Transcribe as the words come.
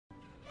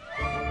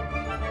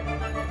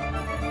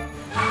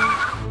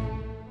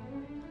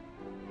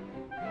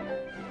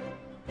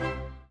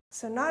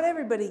So not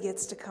everybody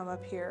gets to come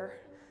up here.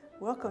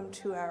 Welcome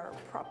to our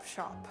prop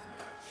shop.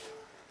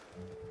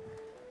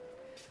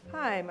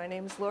 Hi, my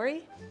name is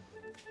Lori.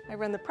 I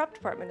run the prop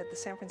department at the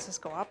San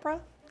Francisco Opera,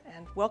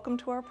 and welcome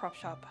to our prop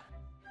shop.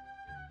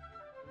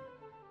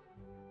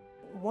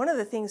 One of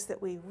the things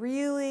that we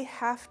really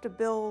have to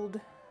build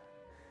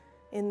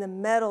in the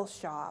metal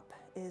shop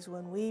is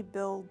when we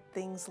build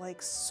things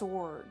like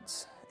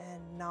swords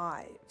and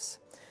knives.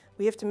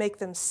 We have to make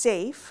them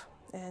safe,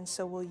 and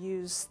so we'll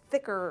use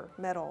thicker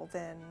metal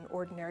than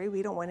ordinary.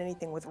 We don't want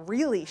anything with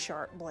really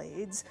sharp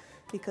blades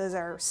because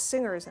our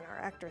singers and our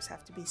actors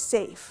have to be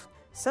safe.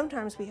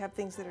 Sometimes we have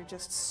things that are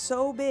just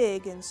so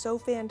big and so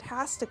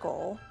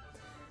fantastical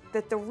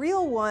that the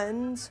real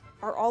ones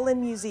are all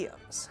in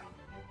museums.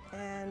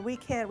 And we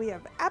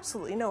have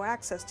absolutely no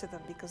access to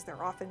them because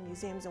they're off in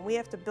museums, and we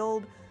have to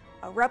build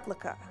a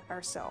replica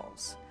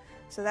ourselves.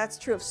 So that's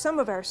true of some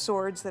of our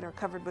swords that are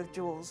covered with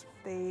jewels.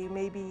 They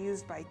may be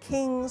used by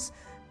kings,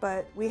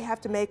 but we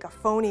have to make a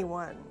phony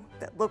one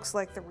that looks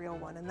like the real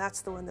one, and that's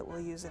the one that we'll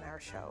use in our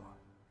show.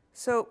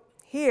 So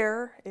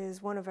here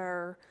is one of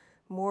our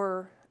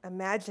more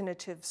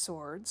imaginative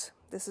swords.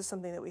 This is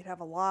something that we'd have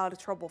a lot of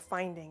trouble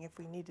finding if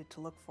we needed to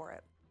look for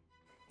it.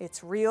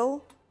 It's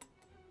real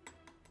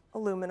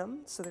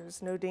aluminum, so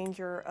there's no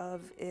danger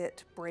of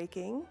it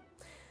breaking.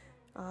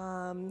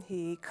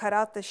 He cut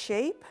out the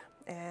shape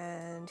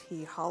and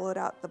he hollowed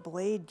out the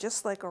blade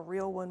just like a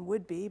real one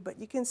would be, but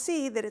you can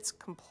see that it's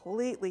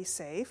completely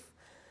safe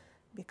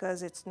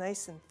because it's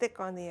nice and thick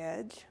on the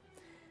edge.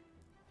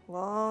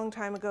 Long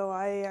time ago,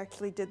 I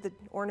actually did the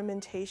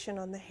ornamentation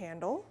on the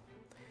handle,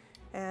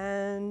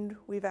 and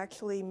we've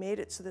actually made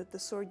it so that the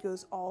sword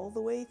goes all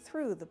the way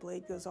through, the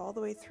blade goes all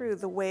the way through,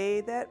 the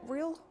way that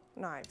real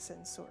knives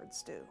and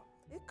swords do.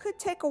 It could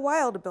take a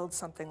while to build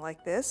something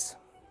like this,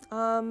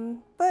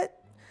 but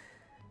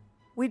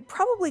we'd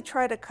probably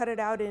try to cut it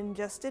out in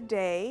just a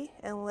day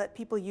and let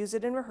people use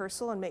it in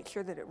rehearsal and make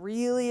sure that it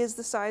really is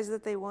the size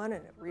that they want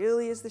and it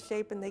really is the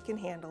shape and they can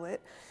handle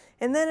it.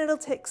 And then it'll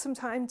take some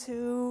time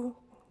to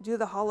do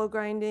the hollow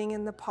grinding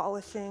and the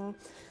polishing,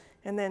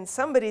 and then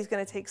somebody's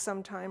going to take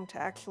some time to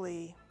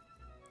actually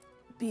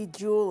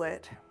bejewel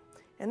it.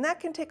 And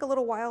that can take a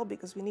little while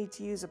because we need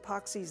to use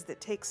epoxies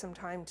that take some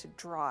time to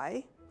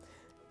dry.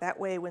 That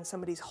way when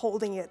somebody's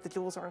holding it, the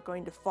jewels aren't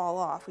going to fall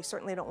off. We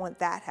certainly don't want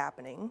that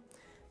happening.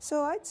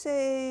 So I'd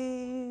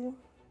say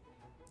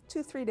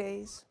 2-3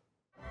 days.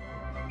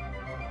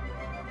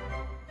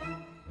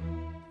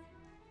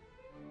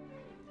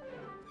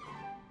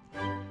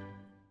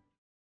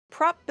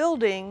 Prop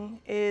building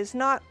is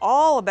not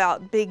all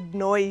about big,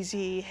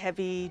 noisy,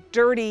 heavy,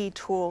 dirty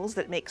tools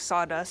that make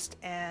sawdust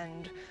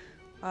and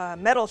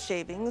metal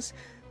shavings.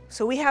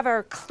 So we have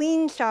our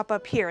clean shop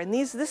up here, and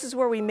this is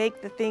where we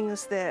make the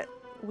things that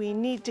we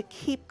need to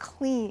keep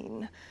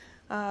clean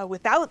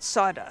without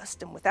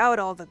sawdust and without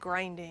all the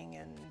grinding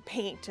and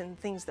paint and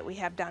things that we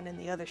have down in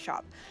the other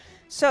shop.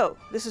 So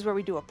this is where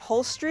we do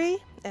upholstery,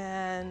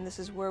 and this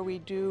is where we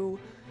do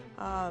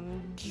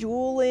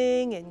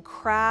jeweling and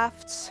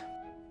crafts.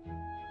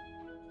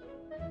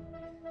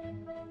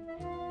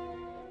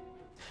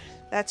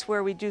 That's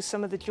where we do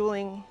some of the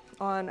jeweling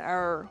on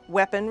our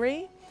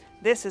weaponry.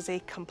 This is a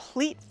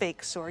complete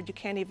fake sword. You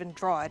can't even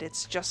draw it.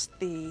 It's just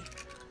the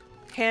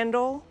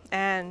handle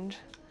and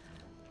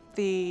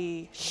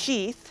the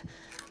sheath,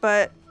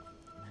 but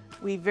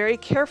we very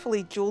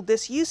carefully jeweled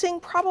this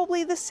using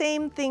probably the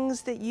same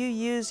things that you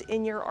use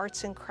in your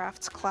arts and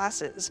crafts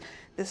classes.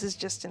 This is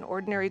just an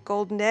ordinary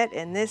gold net,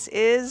 and this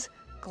is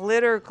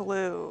glitter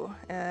glue,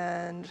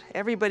 and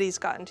everybody's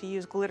gotten to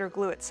use glitter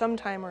glue at some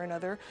time or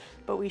another,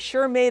 but we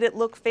sure made it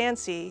look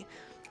fancy,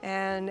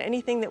 and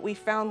anything that we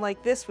found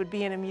like this would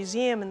be in a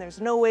museum and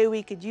there's no way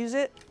we could use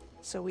it,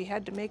 so we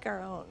had to make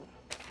our own.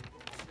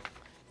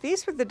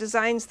 These were the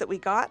designs that we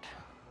got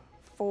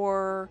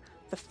for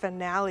the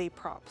finale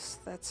props.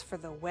 That's for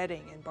the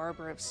wedding in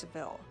Barber of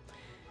Seville.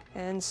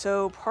 And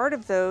so part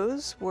of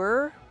those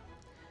were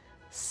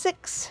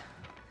 6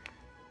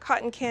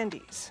 cotton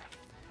candies.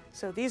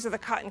 So these are the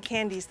cotton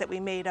candies that we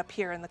made up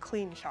here in the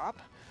clean shop.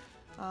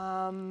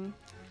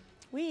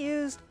 We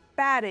used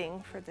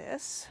batting for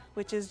this,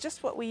 which is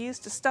just what we use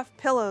to stuff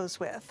pillows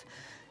with.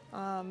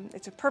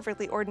 It's a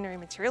perfectly ordinary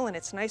material and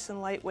it's nice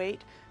and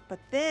lightweight, but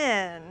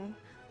then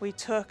we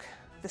took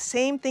the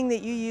same thing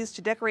that you use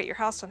to decorate your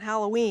house on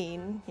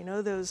Halloween, you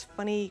know, those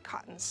funny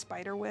cotton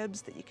spider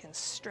webs that you can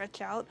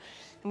stretch out,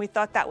 and we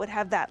thought that would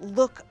have that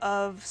look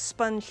of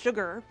spun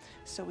sugar.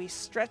 So we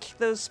stretched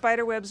those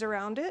spider webs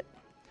around it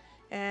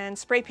and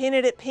spray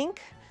painted it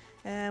pink,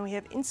 and we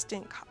have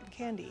instant cotton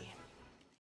candy.